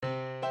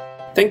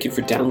Thank you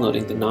for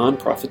downloading the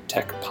Nonprofit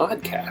Tech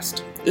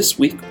Podcast. This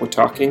week, we're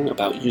talking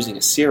about using a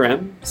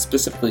CRM,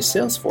 specifically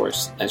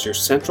Salesforce, as your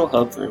central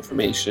hub for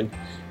information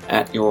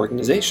at your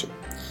organization.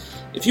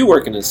 If you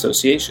work in an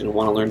association and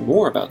want to learn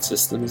more about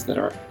systems that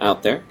are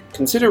out there,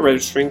 consider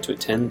registering to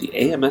attend the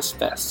AMS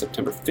Fest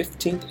September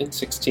 15th and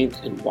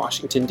 16th in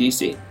Washington,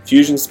 D.C.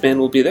 FusionSpan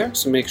will be there,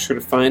 so make sure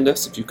to find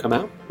us if you come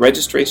out.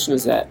 Registration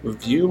is at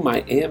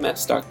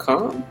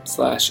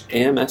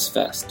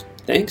reviewmyams.com/AMSFest.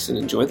 Thanks and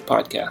enjoy the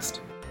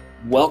podcast.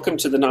 Welcome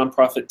to the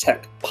Nonprofit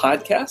Tech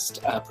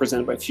Podcast,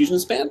 presented by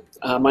FusionSpan.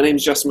 My name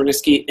is Justin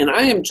Merniski, and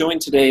I am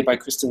joined today by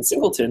Kristan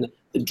Singleton,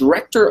 the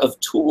Director of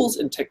Tools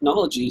and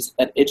Technologies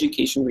at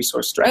Education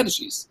Resource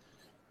Strategies.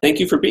 Thank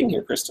you for being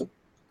here, Kristan.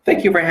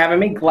 Thank you for having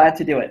me. Glad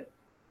to do it.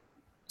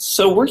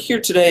 So we're here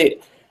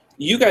today.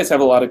 You guys have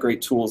a lot of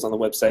great tools on the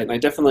website, and I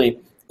definitely,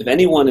 if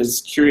anyone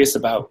is curious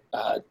about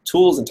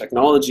tools and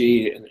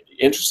technology and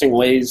interesting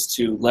ways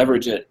to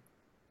leverage it,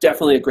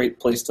 definitely a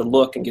great place to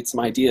look and get some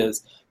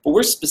ideas. But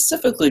we're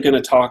specifically going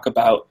to talk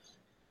about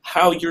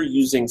how you're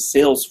using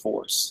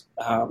Salesforce.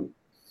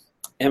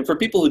 And for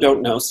people who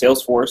don't know,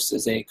 Salesforce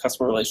is a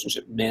customer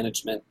relationship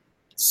management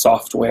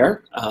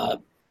software,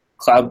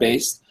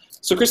 cloud-based.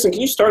 So Kristan,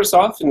 can you start us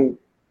off and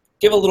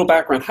give a little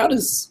background? How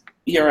does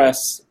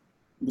ERS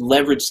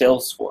leverage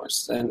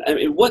Salesforce? And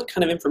what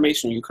kind of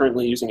information are you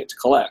currently using it to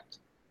collect?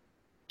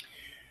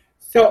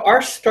 So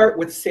our start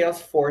with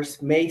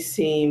Salesforce may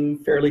seem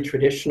fairly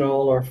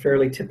traditional or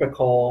fairly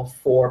typical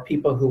for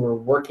people who are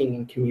working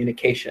in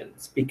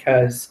communications,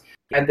 because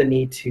we had the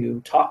need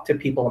to talk to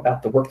people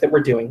about the work that we're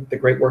doing, the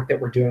great work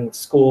that we're doing with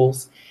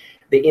schools,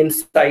 the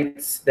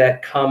insights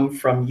that come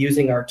from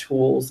using our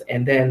tools,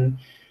 and then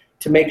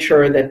to make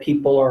sure that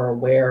people are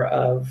aware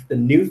of the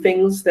new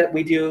things that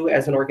we do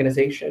as an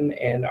organization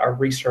and our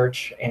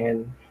research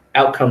and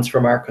outcomes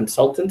from our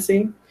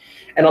consultancy.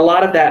 And a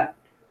lot of that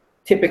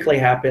typically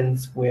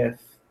happens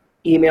with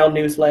email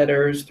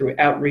newsletters, through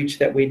outreach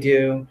that we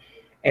do.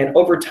 And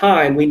over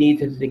time, we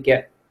needed to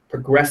get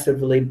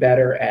progressively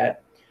better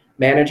at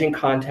managing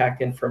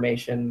contact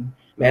information,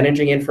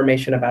 managing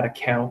information about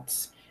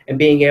accounts, and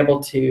being able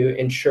to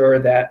ensure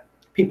that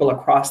people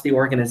across the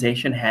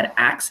organization had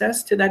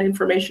access to that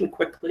information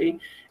quickly.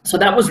 So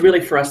that was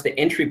really for us the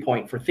entry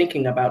point for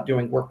thinking about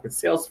doing work with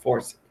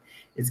Salesforce,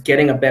 is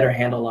getting a better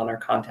handle on our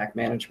contact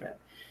management.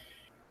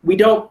 We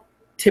don't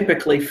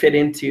typically fit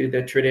into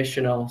the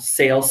traditional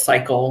sales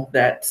cycle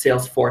that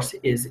Salesforce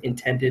is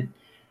intended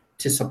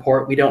to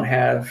support. We don't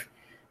have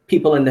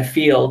people in the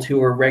field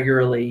who are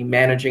regularly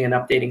managing and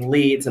updating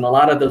leads and a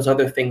lot of those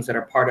other things that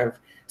are part of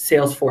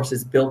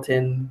Salesforce's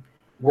built-in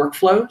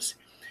workflows.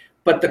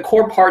 But the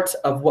core parts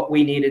of what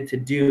we needed to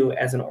do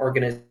as an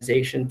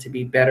organization to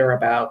be better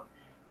about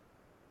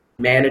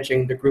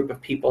managing the group of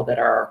people that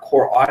are our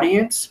core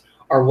audience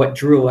are what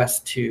drew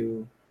us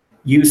to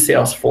use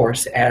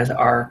Salesforce as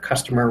our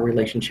customer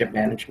relationship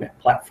management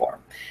platform.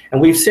 And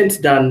we've since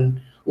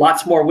done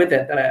lots more with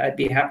it that I'd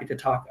be happy to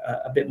talk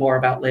a bit more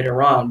about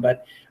later on.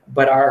 But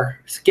our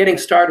getting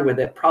started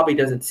with it probably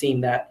doesn't seem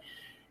that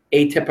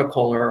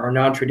atypical or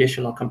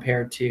non-traditional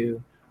compared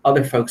to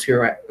other folks who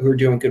are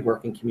doing good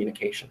work in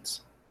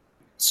communications.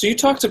 So you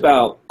talked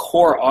about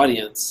core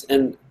audience,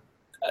 and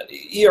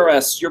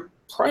ERS, your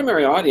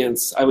primary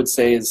audience, I would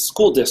say, is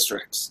school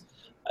districts.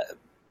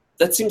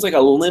 That seems like a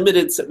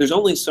limited, there's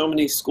only so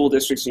many school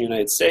districts in the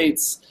United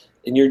States,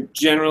 and you're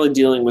generally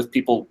dealing with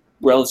people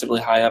relatively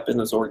high up in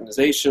those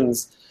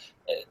organizations.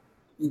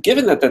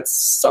 Given that that's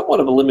somewhat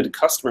of a limited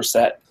customer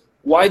set,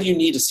 why do you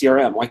need a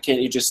CRM? Why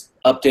can't you just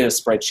update a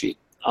spreadsheet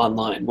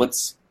online?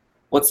 What's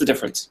the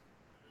difference?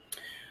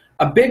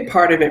 A big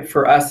part of it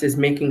for us is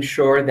making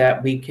sure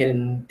that we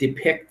can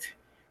depict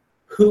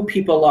who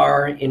people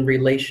are in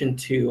relation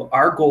to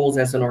our goals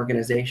as an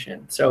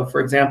organization. So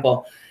for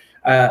example,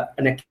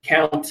 an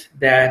account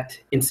that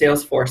in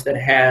Salesforce that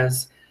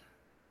has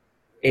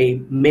a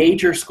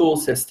major school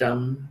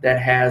system, that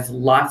has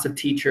lots of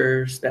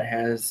teachers, that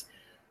has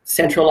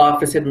central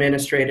office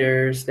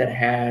administrators, that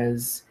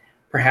has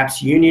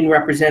perhaps union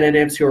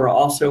representatives who are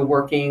also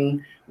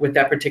working with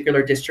that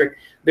particular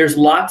district. There's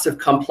lots of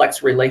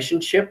complex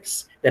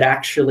relationships that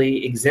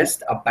actually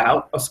exist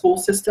about a school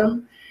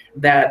system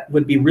that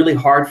would be really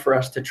hard for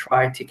us to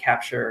try to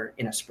capture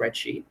in a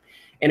spreadsheet.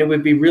 And it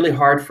would be really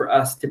hard for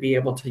us to be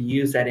able to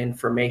use that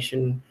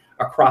information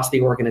across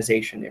the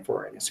organization if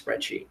we're in a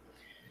spreadsheet.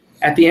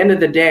 At the end of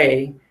the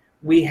day,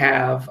 we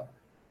have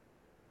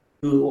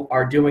who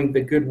are doing the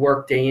good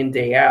work day in,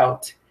 day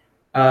out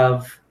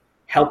of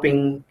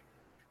helping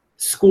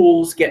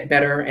schools get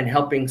better and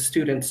helping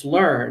students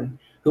learn,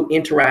 who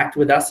interact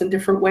with us in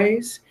different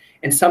ways.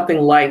 And something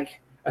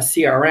like a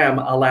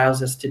CRM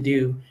allows us to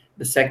do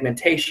the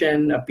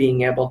segmentation of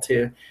being able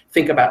to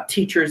think about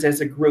teachers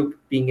as a group,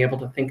 being able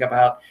to think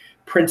about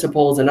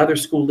principals and other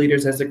school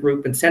leaders as a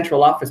group, and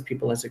central office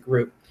people as a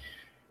group.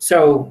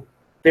 So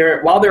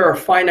while there are a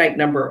finite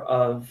number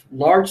of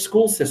large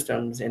school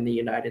systems in the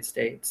United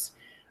States,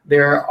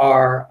 there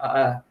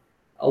are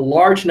a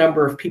large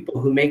number of people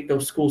who make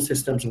those school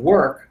systems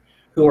work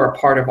who are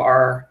part of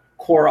our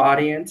core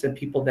audience and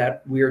people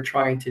that we're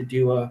trying to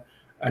do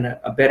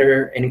a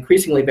better and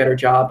increasingly better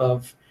job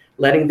of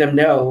letting them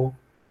know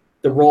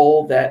the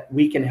role that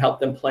we can help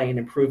them play in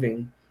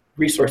improving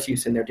resource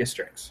use in their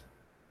districts.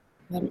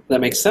 That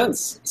makes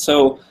sense.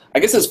 So I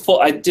guess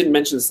I didn't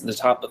mention this at the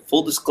top, but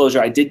full disclosure,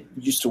 I did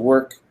used to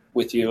work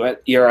with you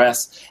at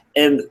ERS.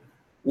 And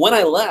when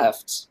I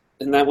left,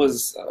 and that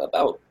was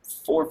about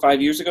 4 or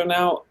 5 years ago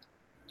now,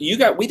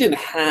 we didn't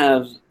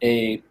have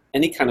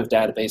any kind of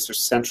database or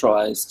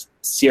centralized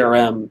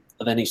CRM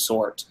of any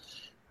sort.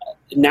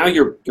 Now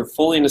you're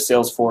fully into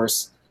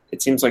Salesforce.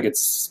 It seems like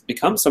it's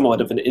become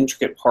somewhat of an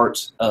intricate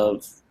part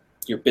of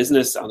your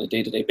business on a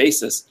day-to-day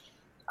basis.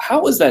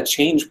 How was that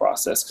change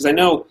process? Because I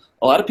know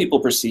a lot of people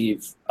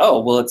perceive, oh,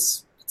 well,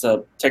 it's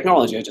a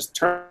technology. I just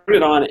turn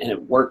it on and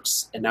it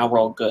works, and now we're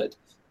all good.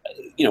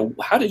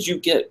 How did you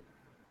get?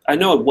 I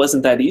know it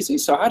wasn't that easy.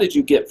 So how did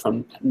you get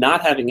from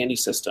not having any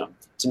system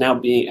to now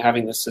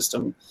having the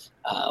system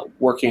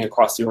working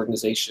across the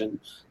organization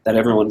that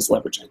everyone is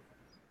leveraging?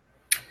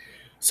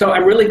 So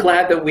I'm really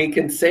glad that we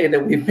can say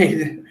that we've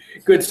made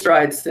good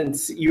strides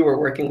since you were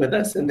working with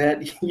us, and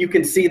that you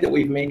can see that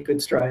we've made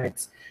good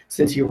strides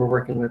since you were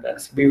working with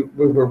us. We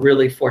were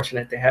really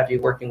fortunate to have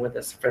you working with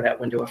us for that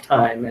window of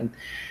time, and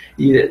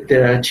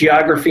the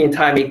geography and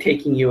timing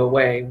taking you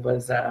away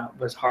was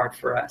hard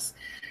for us.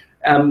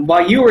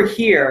 While you were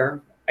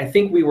here, I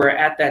think we were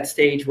at that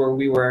stage where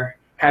we were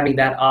having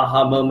that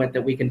aha moment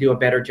that we can do a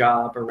better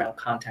job around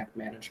contact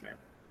management.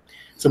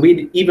 So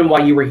even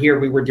while you were here,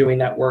 we were doing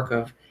that work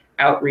of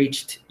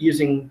outreach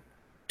using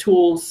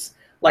tools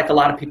like a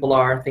lot of people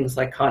are, things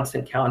like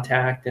Constant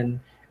Contact and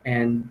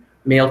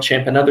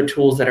MailChimp and other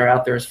tools that are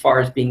out there as far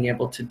as being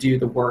able to do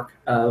the work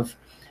of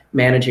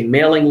managing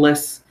mailing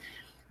lists.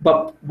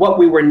 But what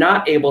we were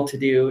not able to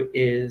do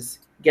is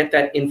get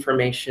that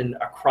information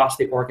across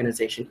the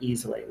organization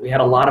easily. We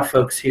had a lot of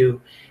folks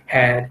who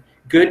had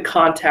good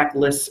contact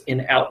lists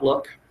in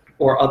Outlook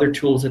or other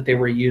tools that they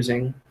were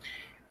using,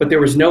 but there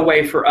was no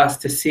way for us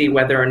to see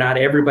whether or not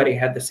everybody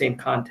had the same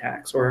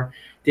contacts, or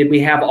did we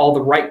have all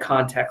the right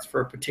contacts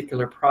for a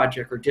particular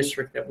project or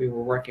district that we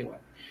were working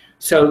with.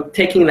 So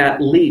taking that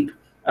leap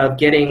of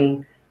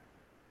getting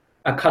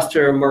a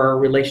customer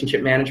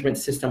relationship management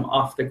system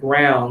off the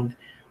ground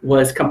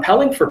was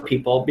compelling for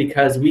people,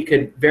 because we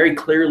could very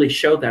clearly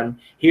show them,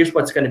 here's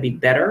what's going to be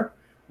better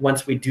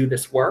once we do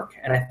this work.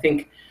 And I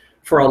think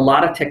for a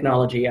lot of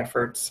technology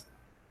efforts,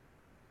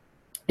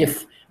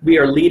 if we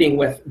are leading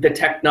with the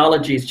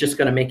technology is just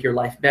going to make your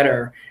life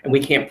better and we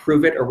can't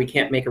prove it, or we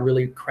can't make a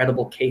really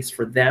credible case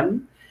for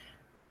them,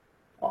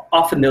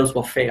 often those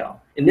will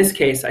fail. In this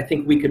case, I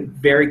think we could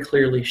very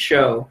clearly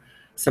show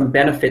some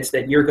benefits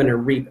that you're going to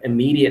reap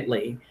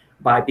immediately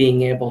by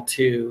being able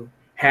to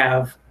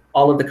have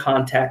all of the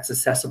contacts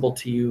accessible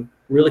to you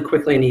really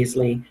quickly and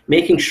easily,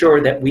 making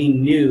sure that we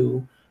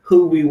knew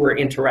who we were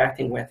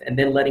interacting with, and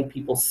then letting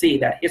people see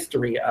that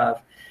history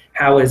of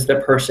how is the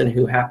person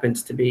who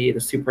happens to be the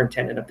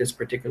superintendent of this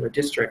particular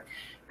district,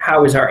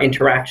 how is our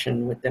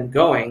interaction with them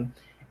going,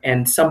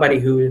 and somebody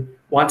who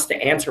wants to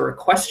answer a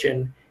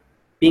question,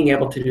 being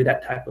able to do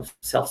that type of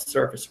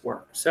self-service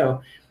work.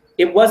 So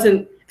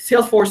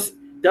Salesforce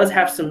does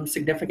have some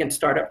significant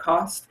startup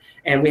costs,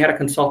 and we had a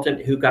consultant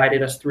who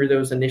guided us through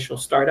those initial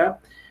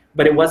startup,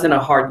 but it wasn't a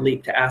hard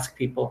leap to ask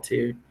people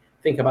to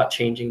think about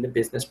changing the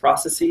business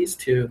processes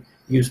to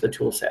use the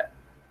tool set.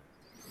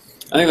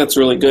 I think that's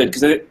really good,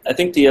 because I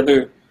think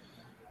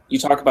you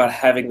talk about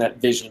having that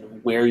vision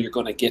of where you're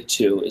going to get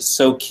to is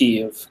so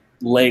key, of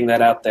laying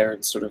that out there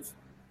and sort of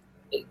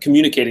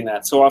communicating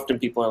that. So often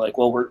people are like,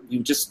 well, we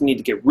just need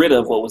to get rid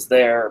of what was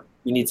there.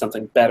 We need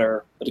something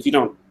better. But if you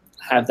don't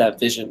have that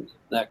vision,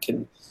 that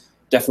can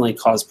definitely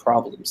cause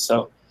problems.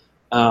 So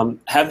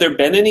have there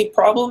been any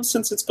problems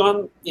since it's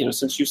gone,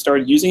 since you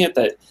started using it,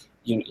 that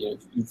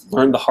you've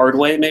learned the hard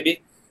way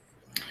maybe?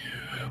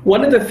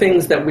 One of the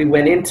things that we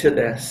went into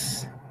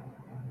this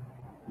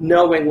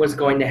knowing was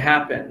going to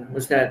happen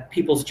was that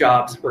people's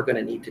jobs were going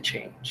to need to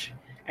change.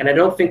 And I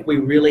don't think we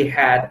really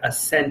had a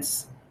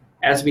sense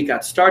as we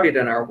got started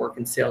in our work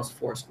in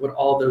Salesforce what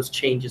all those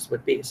changes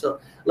would be. So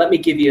let me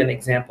give you an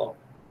example.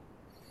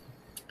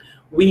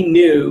 We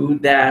knew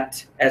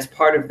that as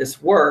part of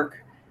this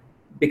work,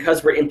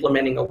 because we're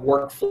implementing a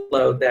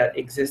workflow that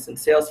exists in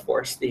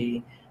Salesforce,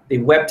 the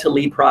web to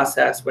lead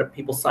process, where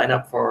people sign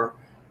up for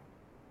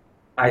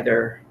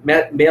either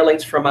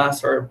mailings from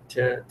us or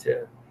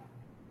to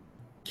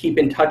keep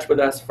in touch with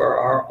us for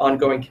our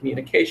ongoing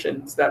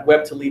communications, that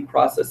web to lead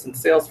process in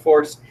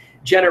Salesforce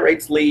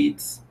generates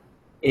leads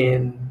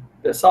in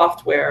the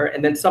software,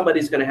 and then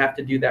somebody's going to have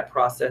to do that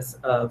process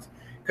of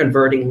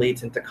converting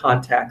leads into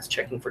contacts,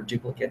 checking for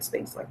duplicates,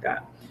 things like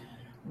that.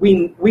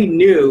 We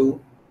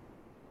knew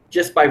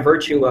just by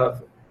virtue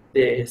of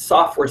the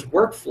software's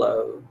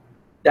workflow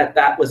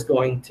that was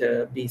going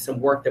to be some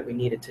work that we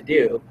needed to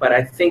do. But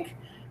I think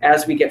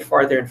as we get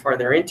farther and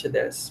farther into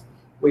this,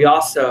 we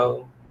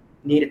also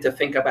needed to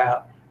think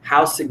about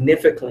how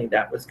significantly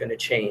that was going to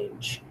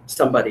change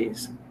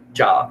somebody's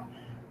job.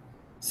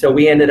 So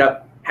we ended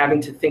up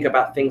having to think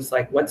about things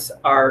like what's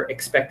our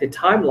expected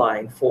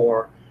timeline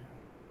for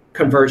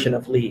conversion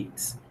of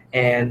leads.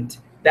 And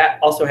that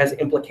also has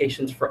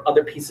implications for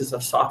other pieces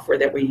of software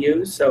that we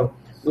use. So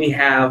we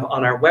have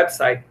on our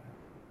website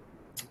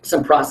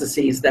some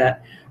processes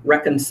that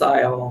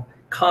reconcile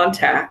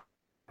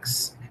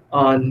contacts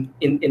in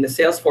the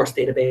Salesforce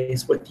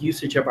database with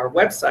usage of our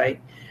website,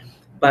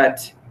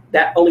 but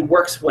that only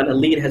works when a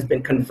lead has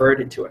been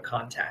converted to a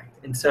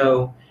contact. And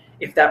so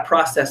if that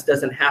process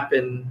doesn't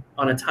happen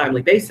on a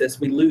timely basis,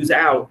 we lose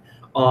out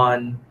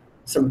on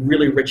some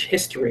really rich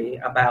history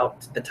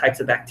about the types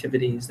of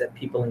activities that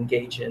people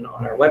engage in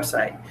on our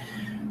website.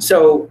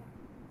 So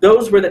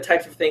those were the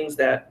types of things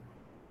that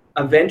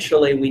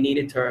eventually we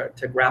needed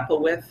to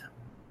grapple with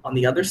on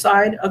the other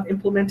side of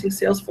implementing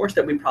Salesforce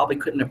that we probably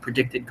couldn't have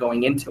predicted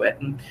going into it.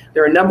 And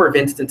there are a number of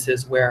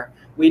instances where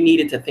we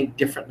needed to think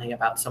differently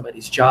about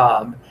somebody's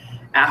job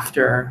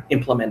after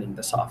implementing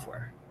the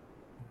software.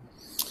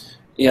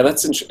 Yeah,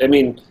 that's interesting. I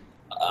mean,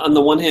 on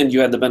the one hand, you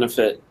had the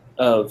benefit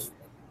of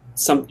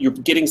you're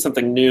getting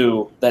something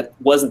new that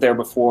wasn't there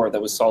before that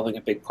was solving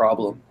a big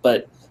problem.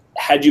 But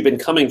had you been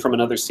coming from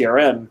another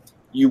CRM,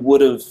 you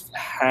would have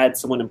had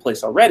someone in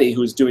place already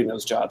who was doing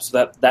those jobs.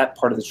 So that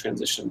part of the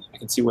transition, I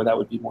can see where that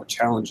would be more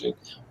challenging.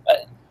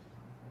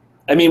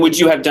 I mean, would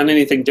you have done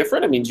anything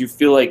different? I mean, do you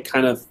feel like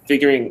kind of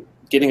getting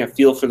a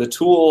feel for the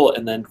tool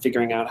and then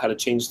figuring out how to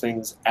change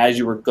things as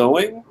you were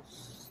going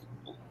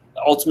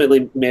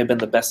ultimately may have been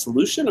the best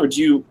solution? Or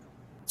to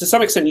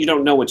some extent, you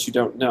don't know what you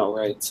don't know,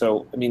 right?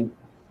 So, I mean,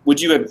 would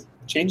you have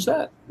changed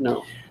that?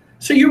 No.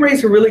 So you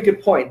raise a really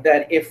good point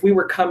that if we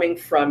were coming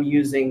from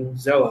using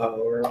Zoho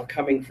or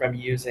coming from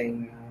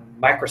using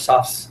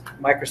Microsoft's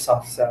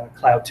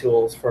cloud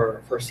tools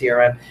for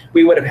CRM,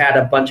 we would have had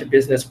a bunch of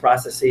business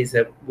processes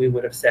that we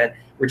would have said,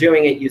 we're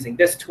doing it using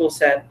this tool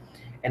set,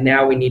 and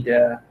now we need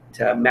to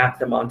map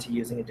them onto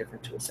using a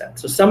different tool set.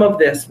 So some of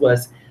this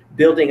was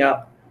building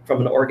up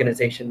from an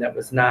organization that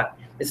was not,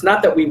 it's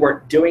not that we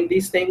weren't doing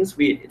these things,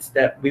 it's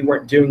that we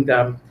weren't doing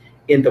them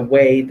in the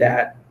way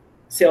that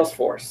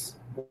Salesforce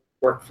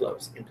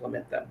workflows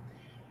implement them.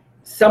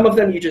 Some of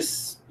them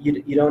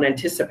you don't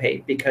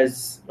anticipate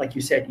because, like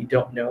you said, you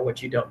don't know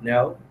what you don't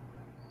know.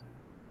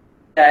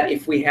 That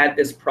if we had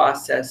this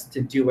process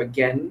to do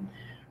again,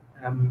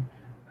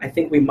 I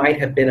think we might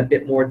have been a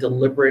bit more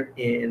deliberate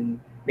in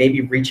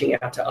maybe reaching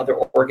out to other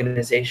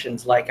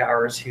organizations like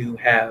ours who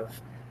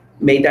have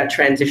made that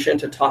transition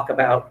to talk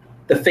about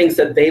the things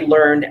that they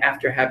learned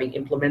after having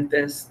implemented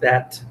this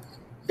that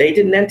they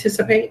didn't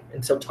anticipate.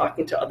 And so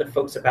talking to other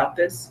folks about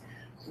this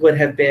would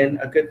have been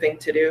a good thing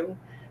to do.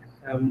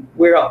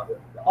 We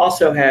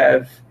also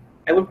have,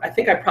 I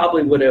think I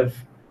probably would have,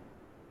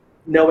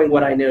 knowing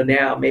what I know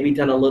now, maybe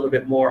done a little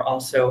bit more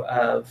also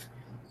of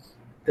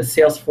the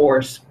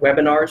Salesforce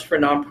webinars for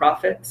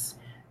nonprofits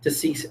to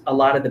see a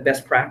lot of the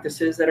best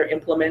practices that are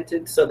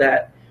implemented so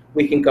that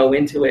we can go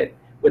into it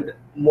with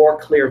more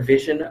clear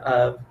vision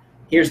of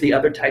here's the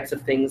other types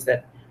of things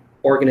that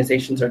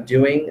organizations are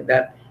doing,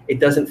 that it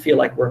doesn't feel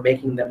like we're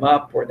making them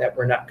up or that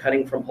we're not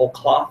cutting from whole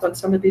cloth on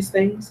some of these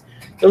things.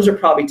 Those are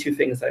probably two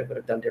things that I would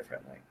have done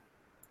differently.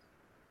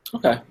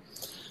 Okay.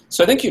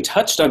 So I think you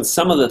touched on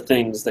some of the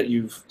things that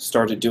you've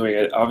started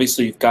doing.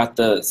 Obviously, you've got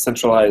the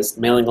centralized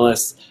mailing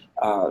list.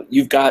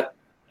 You've got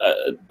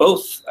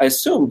both, I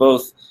assume,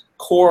 both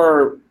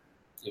core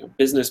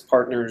business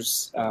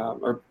partners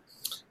or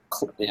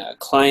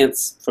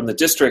clients from the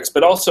districts,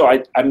 but also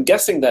I'm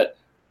guessing that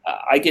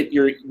I get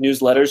your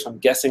newsletters. I'm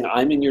guessing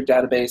I'm in your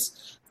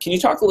database. Can you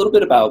talk a little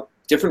bit about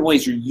different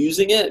ways you're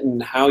using it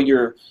and how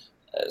you're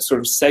sort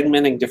of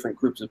segmenting different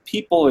groups of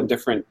people and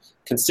different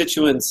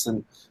constituents,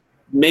 and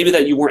maybe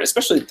that you weren't,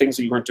 especially things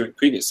that you weren't doing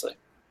previously?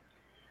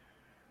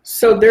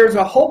 So there's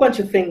a whole bunch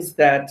of things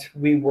that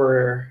we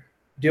were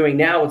doing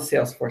now with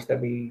Salesforce that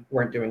we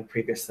weren't doing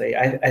previously.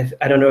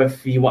 I don't know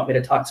if you want me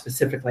to talk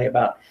specifically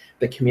about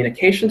the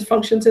communications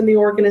functions in the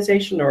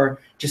organization or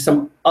just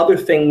some other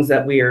things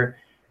that we are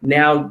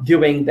now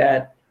doing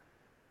that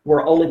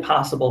were only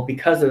possible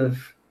because of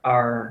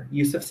our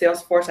use of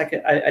Salesforce.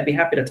 I'd be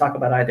happy to talk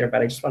about either,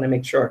 but I just want to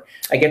make sure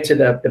I get to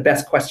the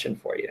best question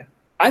for you.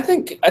 I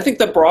think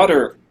the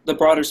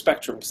broader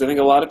spectrum, because I think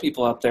a lot of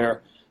people out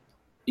there,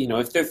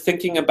 if they're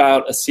thinking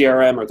about a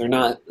CRM or they're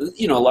not,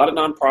 a lot of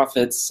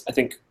nonprofits, I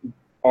think,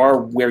 are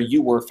where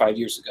you were 5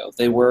 years ago.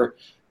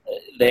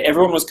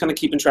 Everyone was kind of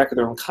keeping track of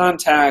their own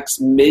contacts.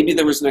 Maybe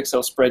there was an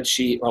Excel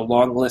spreadsheet or a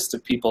long list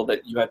of people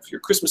that you had for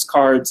your Christmas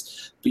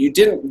cards, but you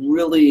didn't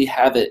really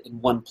have it in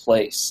one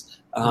place.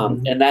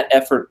 And that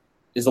effort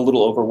is a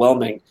little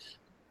overwhelming.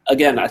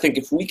 Again, I think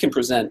if we can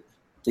present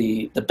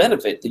the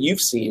benefit that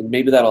you've seen,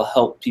 maybe that'll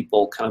help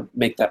people kind of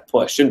make that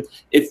push. And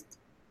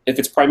if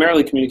it's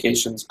primarily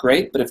communications,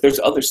 great. But if there's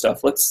other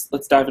stuff, let's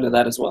dive into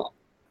that as well.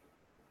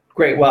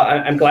 Great. Well,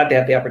 I'm glad to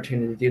have the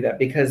opportunity to do that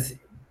because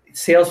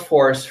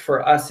Salesforce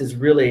for us is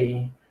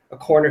really a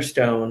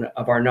cornerstone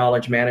of our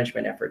knowledge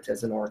management efforts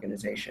as an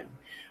organization.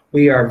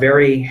 We are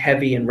very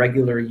heavy and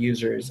regular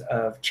users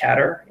of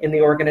Chatter in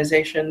the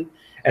organization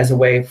as a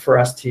way for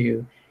us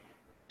to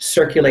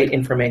circulate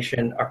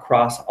information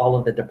across all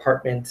of the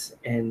departments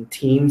and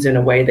teams in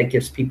a way that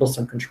gives people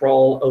some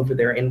control over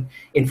their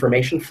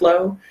information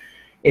flow.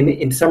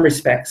 In some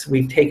respects,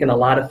 we've taken a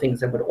lot of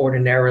things that would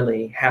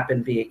ordinarily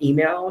happen via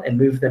email and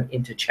moved them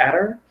into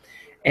Chatter.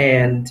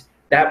 And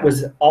that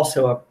was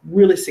also a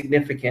really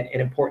significant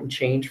and important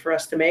change for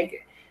us to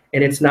make.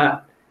 And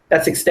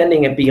that's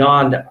extending it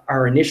beyond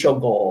our initial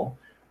goal,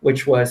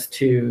 which was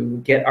to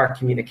get our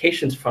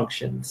communications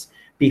functions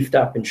beefed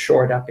up and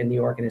shored up in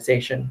the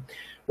organization.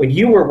 When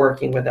you were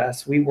working with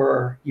us, we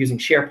were using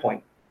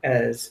SharePoint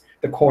as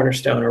the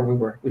cornerstone,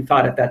 or we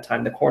thought at that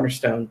time the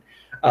cornerstone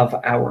of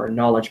our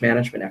knowledge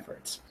management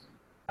efforts.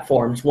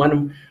 Forms,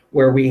 one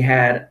where we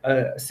had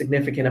a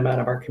significant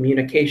amount of our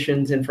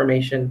communications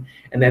information,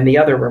 and then the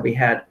other where we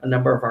had a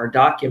number of our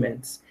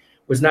documents,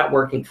 was not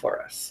working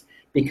for us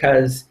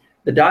because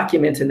the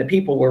documents and the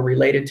people were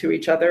related to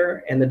each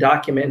other, and the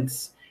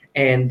documents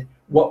and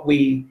what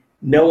we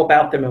know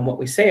about them and what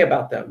we say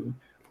about them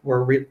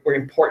were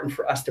important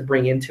for us to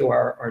bring into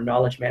our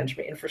knowledge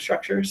management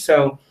infrastructure.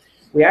 So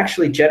we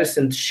actually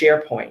jettisoned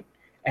SharePoint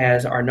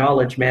as our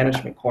knowledge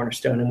management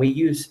cornerstone, and we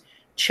use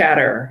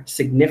Chatter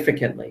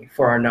significantly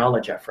for our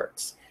knowledge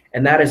efforts.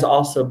 And that has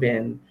also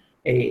been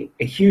a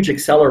huge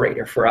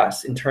accelerator for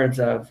us in terms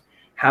of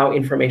how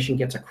information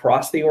gets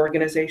across the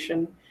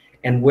organization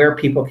and where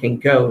people can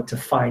go to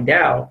find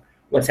out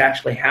what's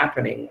actually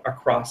happening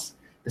across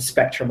the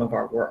spectrum of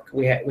our work.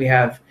 We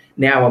have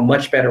now a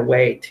much better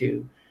way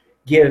to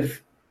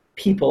give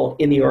people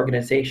in the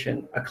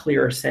organization a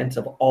clearer sense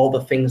of all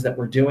the things that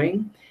we're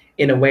doing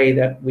in a way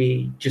that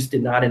we just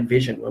did not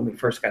envision when we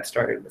first got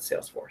started with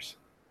Salesforce.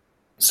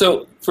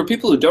 So for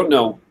people who don't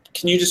know,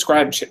 can you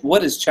describe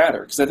what is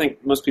Chatter? Because I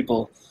think most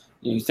people,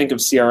 you think of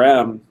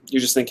CRM,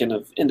 you're just thinking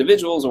of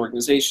individuals,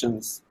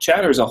 organizations.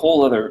 Chatter is a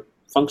whole other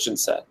function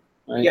set,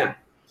 right? Yeah.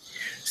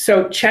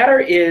 So Chatter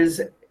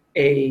is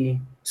a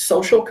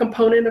social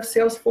component of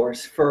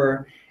Salesforce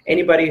for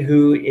anybody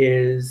who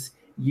is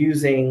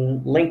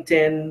using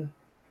LinkedIn,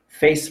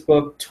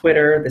 Facebook,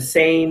 Twitter, the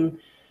same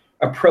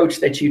approach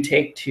that you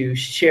take to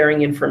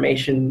sharing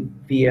information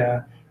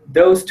via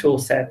those tool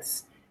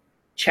sets.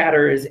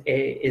 Chatter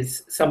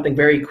is something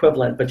very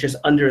equivalent, but just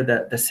under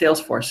the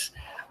Salesforce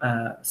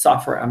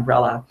software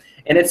umbrella.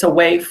 And it's a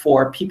way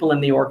for people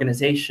in the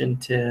organization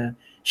to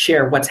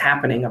share what's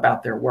happening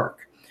about their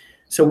work.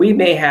 So we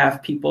may have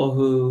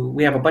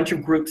we have a bunch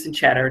of groups in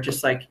Chatter,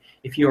 just like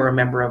if you're a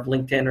member of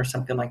LinkedIn or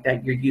something like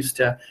that, you're used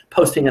to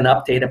posting an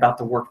update about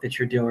the work that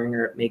you're doing,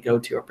 or it may go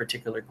to a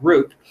particular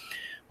group.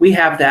 We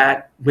have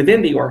that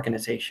within the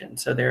organization.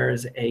 So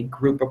there's a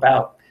group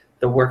about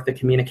the work the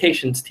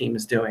communications team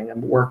is doing,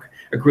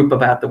 a group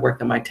about the work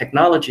that my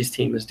technologies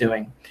team is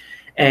doing.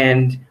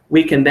 And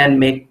we can then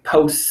make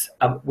posts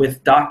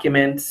with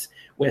documents,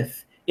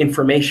 with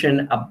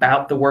information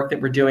about the work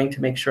that we're doing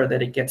to make sure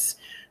that it gets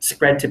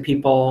spread to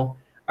people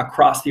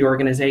across the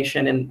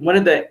organization. And one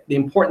of the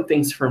important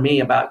things for me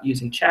about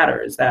using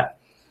Chatter is that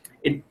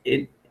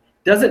it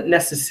doesn't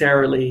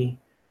necessarily,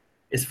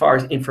 as far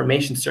as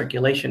information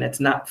circulation,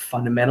 it's not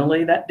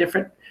fundamentally that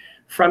different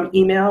from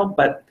email,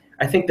 but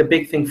I think the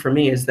big thing for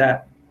me is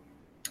that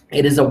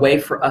it is a way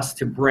for us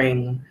to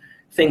bring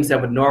things that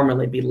would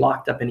normally be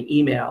locked up in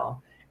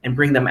email and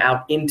bring them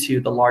out into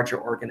the larger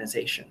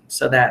organization,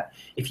 so that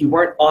if you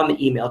weren't on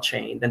the email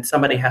chain, then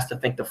somebody has to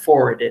think to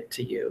forward it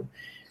to you.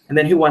 And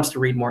then who wants to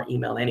read more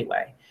email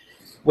anyway?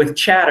 With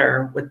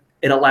Chatter,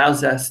 it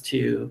allows us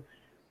to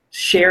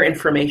share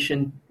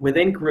information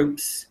within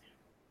groups,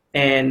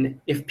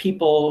 and if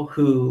people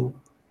who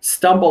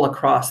stumble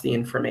across the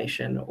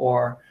information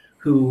or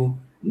who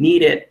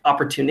need it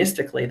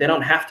opportunistically, they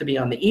don't have to be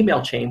on the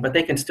email chain, but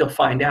they can still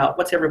find out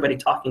what's everybody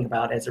talking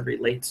about as it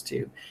relates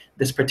to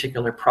this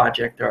particular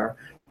project or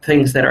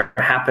things that are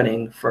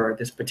happening for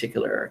this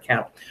particular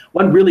account.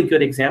 One really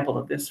good example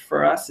of this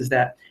for us is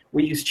that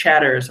we use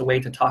Chatter as a way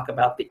to talk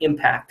about the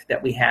impact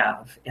that we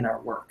have in our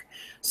work.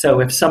 So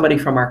if somebody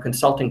from our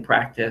consulting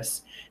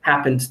practice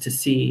happens to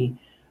see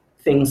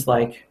things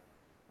like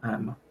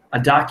a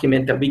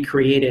document that we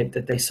created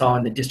that they saw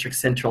in the district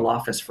central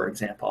office, for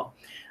example,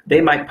 they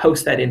might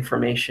post that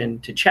information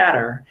to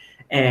Chatter,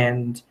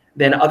 and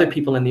then other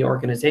people in the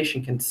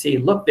organization can see,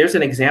 look, there's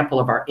an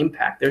example of our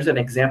impact. There's an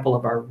example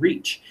of our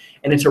reach.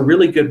 And it's a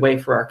really good way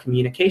for our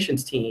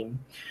communications team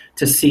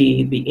to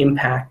see the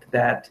impact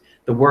that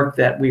the work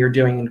that we are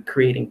doing in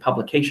creating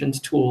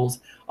publications, tools,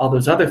 all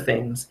those other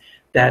things,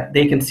 that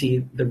they can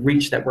see the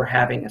reach that we're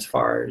having as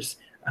far as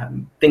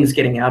things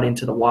getting out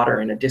into the water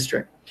in a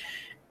district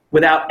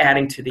without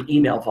adding to the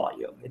email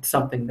volume. It's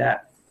something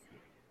that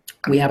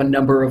we have a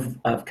number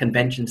of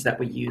conventions that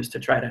we use to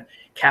try to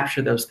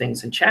capture those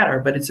things in Chatter,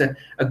 but it's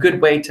a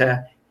good way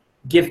to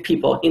give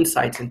people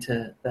insights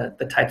into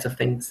the types of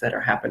things that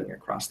are happening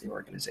across the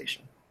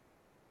organization.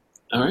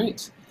 All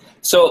right.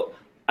 So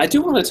I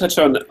do want to touch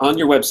on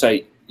your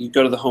website. You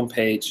go to the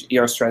homepage,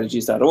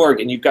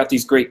 erstrategies.org, and you've got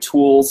these great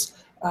tools,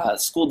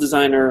 School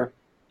Designer,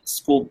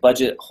 School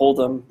Budget,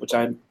 Hold'em, which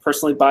I'm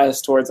personally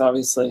biased towards,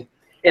 obviously.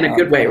 In a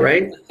good way,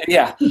 right?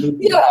 Yeah.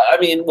 Yeah. I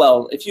mean,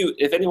 well,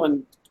 if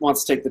anyone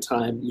wants to take the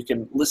time, you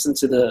can listen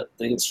to the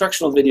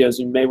instructional videos.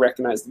 You may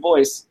recognize the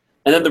voice.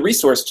 And then the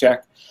resource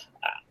check.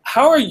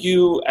 How are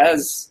you,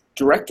 as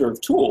director of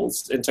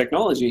tools and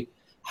technology,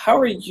 how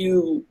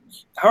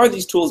are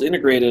these tools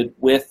integrated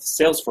with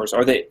Salesforce?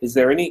 Is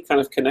there any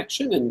kind of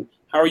connection, and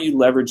how are you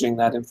leveraging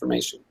that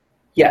information?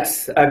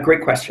 Yes,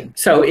 great question.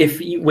 So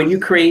when you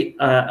create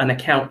an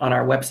account on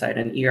our website,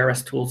 an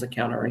ERS tools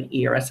account or an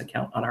ERS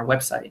account on our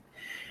website,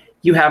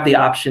 you have the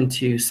option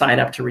to sign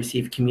up to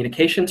receive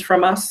communications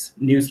from us,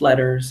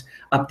 newsletters,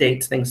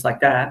 updates, things like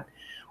that.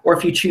 Or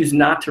if you choose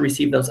not to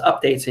receive those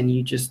updates and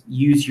you just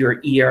use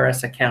your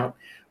ERS account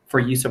for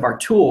use of our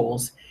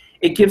tools,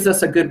 it gives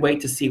us a good way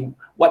to see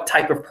what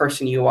type of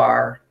person you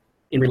are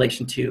in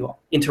relation to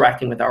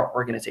interacting with our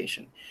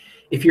organization.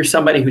 If you're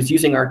somebody who's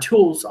using our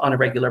tools on a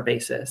regular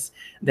basis,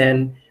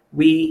 then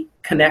we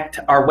connect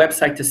our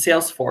website to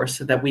Salesforce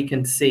so that we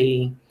can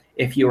see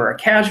if you are a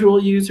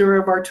casual user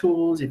of our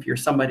tools, if you're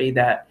somebody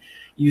that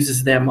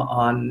uses them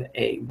on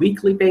a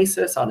weekly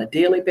basis, on a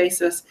daily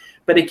basis.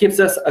 But it gives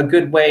us a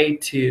good way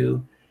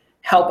to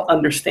help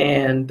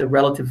understand the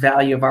relative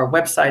value of our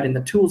website and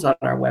the tools on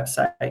our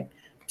website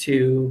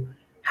to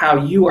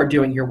how you are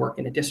doing your work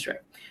in a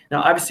district.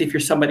 Now, obviously, if you're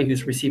somebody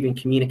who's receiving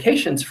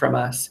communications from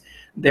us,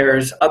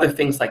 there's other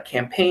things like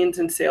campaigns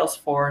in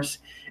Salesforce,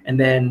 and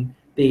then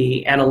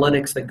the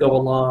analytics that go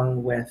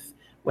along with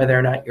whether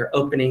or not you're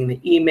opening the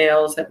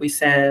emails that we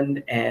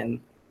send and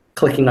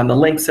clicking on the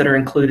links that are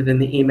included in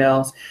the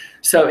emails.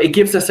 So it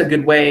gives us a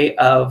good way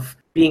of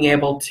being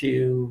able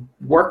to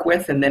work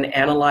with and then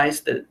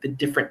analyze the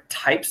different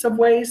types of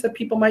ways that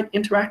people might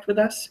interact with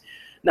us.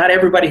 Not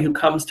everybody who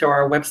comes to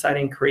our website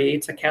and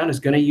creates an account is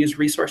going to use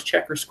Resource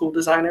Check or School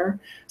Designer.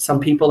 Some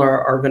people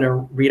are going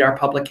to read our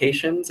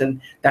publications,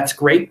 and that's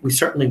great. We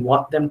certainly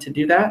want them to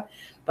do that.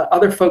 But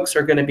other folks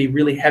are going to be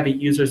really heavy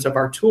users of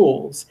our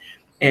tools.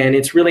 And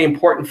it's really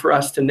important for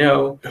us to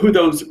know who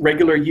those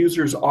regular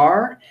users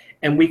are.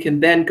 And we can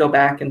then go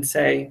back and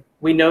say,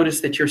 we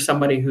noticed that you're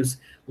somebody who's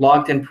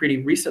logged in pretty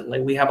recently.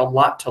 We have a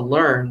lot to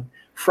learn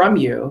from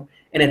you.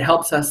 And it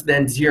helps us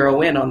then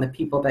zero in on the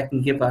people that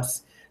can give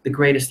us the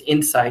greatest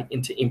insight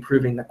into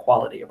improving the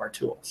quality of our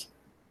tools.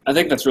 I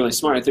think that's really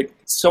smart. I think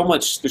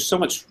there's so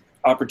much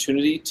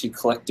opportunity to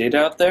collect data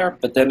out there,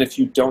 but then if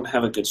you don't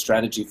have a good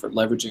strategy for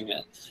leveraging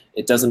it,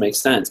 it doesn't make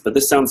sense. But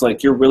this sounds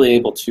like you're really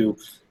able to,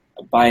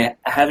 by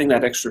having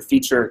that extra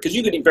feature, because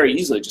you could very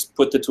easily just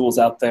put the tools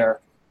out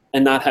there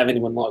and not have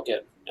anyone log in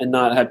and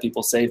not have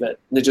people save it.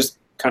 And they just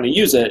kind of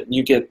use it, and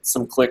you get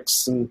some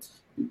clicks and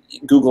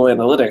Google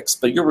Analytics,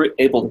 but you're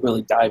able to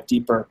really dive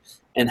deeper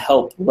and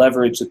help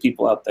leverage the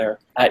people out there.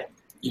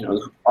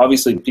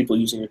 Obviously people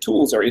using your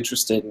tools are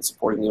interested in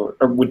supporting you,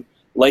 or would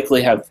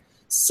likely have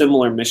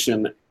similar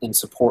mission and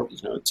support,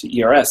 to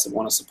ERS, and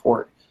want to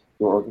support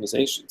your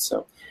organization.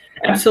 So,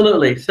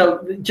 absolutely.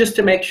 So just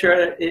to make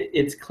sure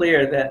it's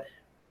clear that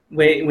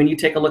when you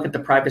take a look at the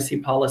privacy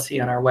policy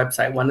on our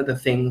website, one of the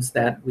things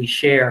that we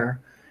share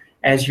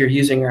as you're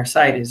using our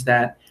site is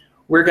that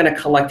we're going to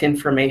collect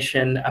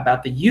information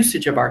about the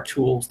usage of our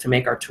tools to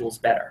make our tools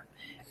better.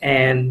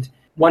 And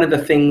one of the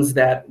things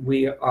that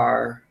we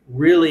are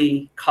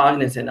really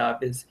cognizant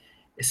of is,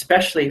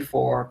 especially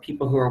for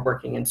people who are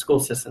working in school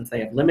systems, they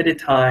have limited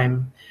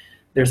time.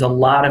 There's a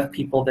lot of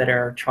people that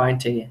are trying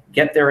to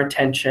get their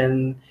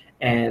attention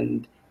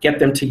and get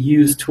them to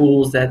use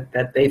tools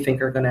that they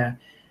think are going to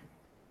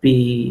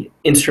be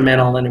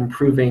instrumental in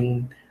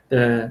improving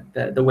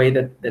the way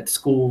that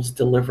schools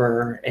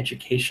deliver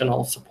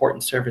educational support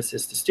and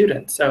services to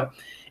students. So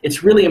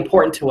it's really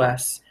important to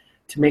us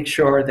to make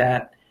sure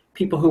that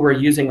people who are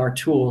using our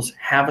tools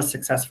have a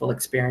successful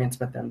experience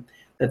with them,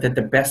 that they're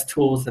the best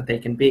tools that they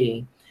can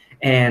be.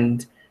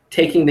 And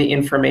taking the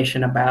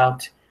information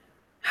about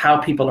how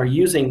people are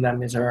using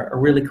them is a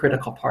really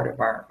critical part of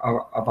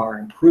our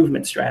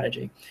improvement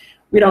strategy.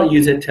 We don't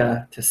use it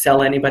to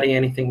sell anybody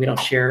anything. We don't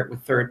share it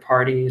with third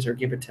parties or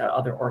give it to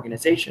other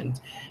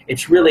organizations.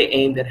 It's really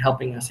aimed at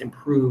helping us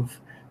improve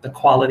the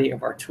quality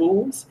of our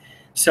tools.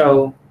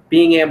 So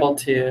being able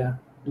to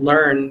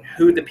learn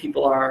who the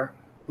people are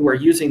who are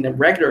using them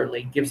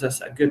regularly gives us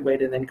a good way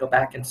to then go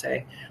back and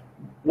say,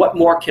 what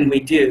more can we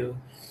do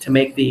to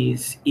make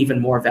these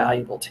even more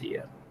valuable to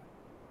you?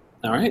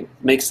 All right,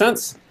 makes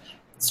sense.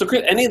 So,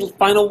 any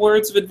final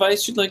words of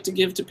advice you'd like to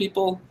give to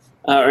people,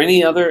 or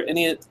any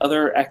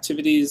other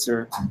activities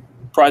or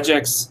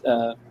projects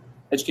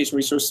Education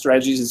Resource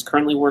Strategies is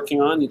currently working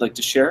on you'd like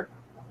to share?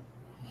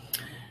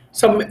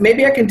 So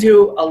maybe I can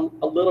do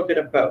a little bit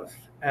of both.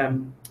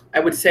 I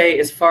would say,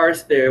 as far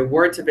as the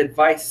words of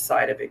advice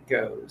side of it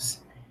goes,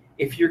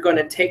 if you're going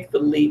to take the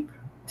leap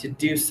to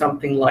do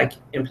something like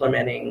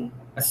implementing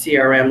a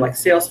CRM like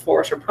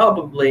Salesforce, or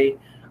probably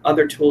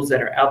other tools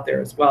that are out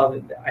there as well,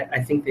 I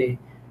think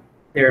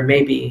there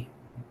may be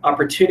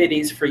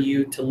opportunities for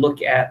you to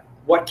look at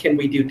what can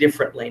we do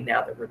differently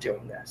now that we're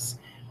doing this.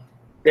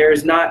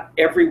 There's not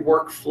every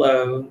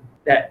workflow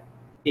that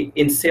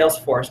in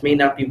Salesforce may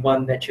not be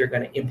one that you're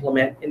going to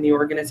implement in the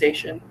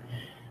organization,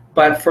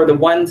 but for the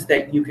ones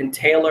that you can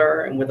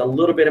tailor and with a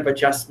little bit of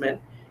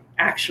adjustment,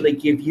 actually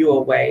give you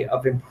a way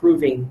of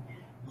improving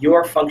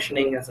your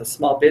functioning as a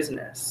small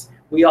business.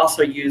 We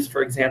also use,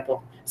 for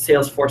example,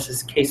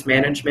 Salesforce's case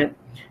management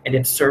and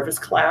its service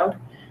cloud.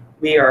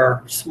 We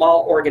are a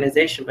small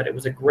organization, but it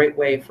was a great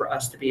way for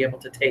us to be able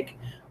to take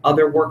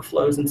other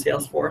workflows in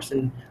Salesforce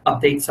and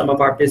update some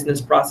of our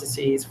business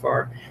processes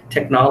for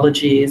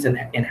technologies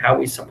and how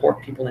we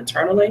support people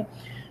internally.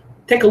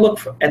 Take a look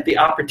at the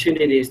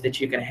opportunities that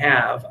you can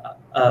have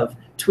of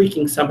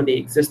tweaking some of the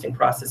existing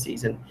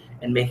processes and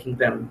making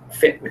them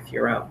fit with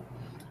your own.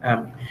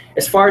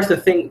 As far as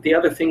the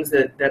other things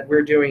that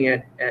we're doing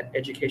at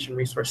Education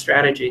Resource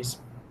Strategies,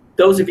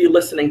 those of you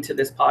listening to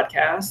this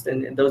podcast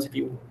and those of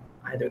you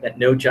either that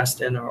know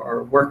Justin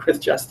or work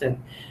with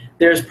Justin,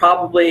 there's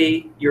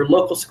probably your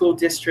local school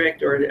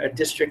district or a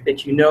district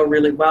that you know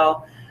really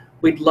well.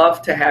 We'd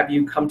love to have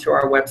you come to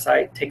our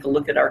website, take a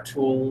look at our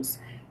tools,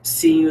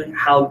 see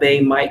how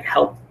they might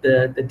help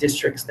the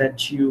districts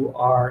that you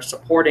are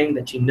supporting,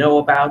 that you know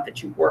about,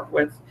 that you work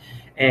with,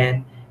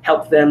 and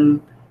help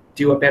them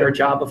do a better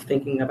job of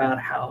thinking about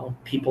how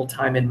people,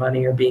 time, and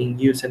money are being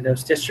used in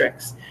those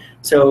districts.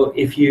 So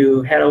if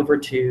you head over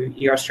to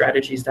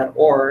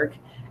erstrategies.org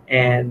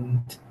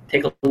and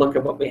take a look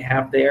at what we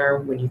have there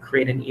when you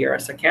create an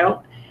ERS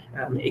account,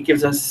 it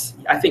gives us,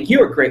 I think,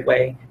 you a great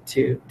way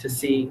to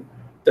see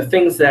the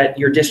things that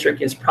your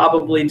district is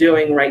probably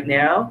doing right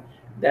now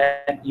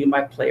that you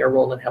might play a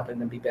role in helping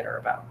them be better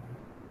about.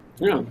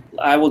 Yeah,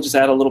 I will just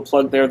add a little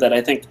plug there that I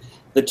think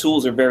the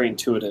tools are very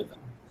intuitive.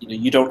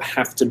 You don't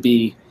have to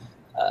be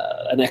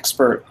an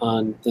expert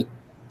on the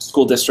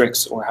school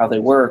districts or how they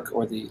work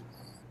or the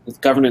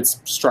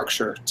governance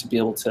structure to be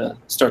able to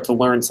start to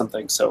learn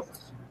something. So,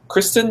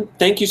 Kristan,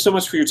 thank you so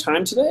much for your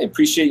time today. I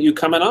appreciate you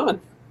coming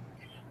on.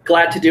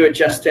 Glad to do it,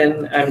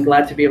 Justin. I'm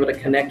glad to be able to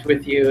connect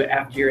with you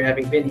after you're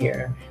having been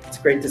here. It's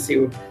great to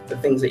see the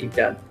things that you've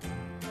done.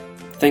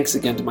 Thanks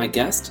again to my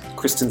guest,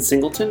 Kristan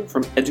Singleton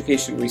from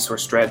Education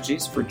Resource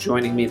Strategies, for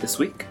joining me this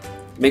week.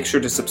 Make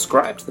sure to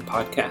subscribe to the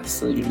podcast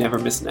so that you never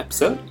miss an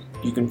episode.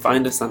 You can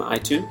find us on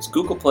iTunes,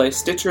 Google Play,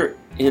 Stitcher,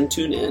 and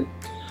TuneIn.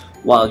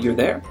 While you're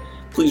there,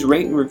 please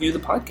rate and review the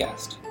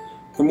podcast.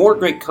 For more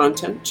great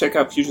content, check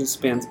out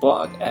FusionSpan's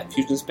blog at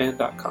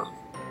fusionspan.com.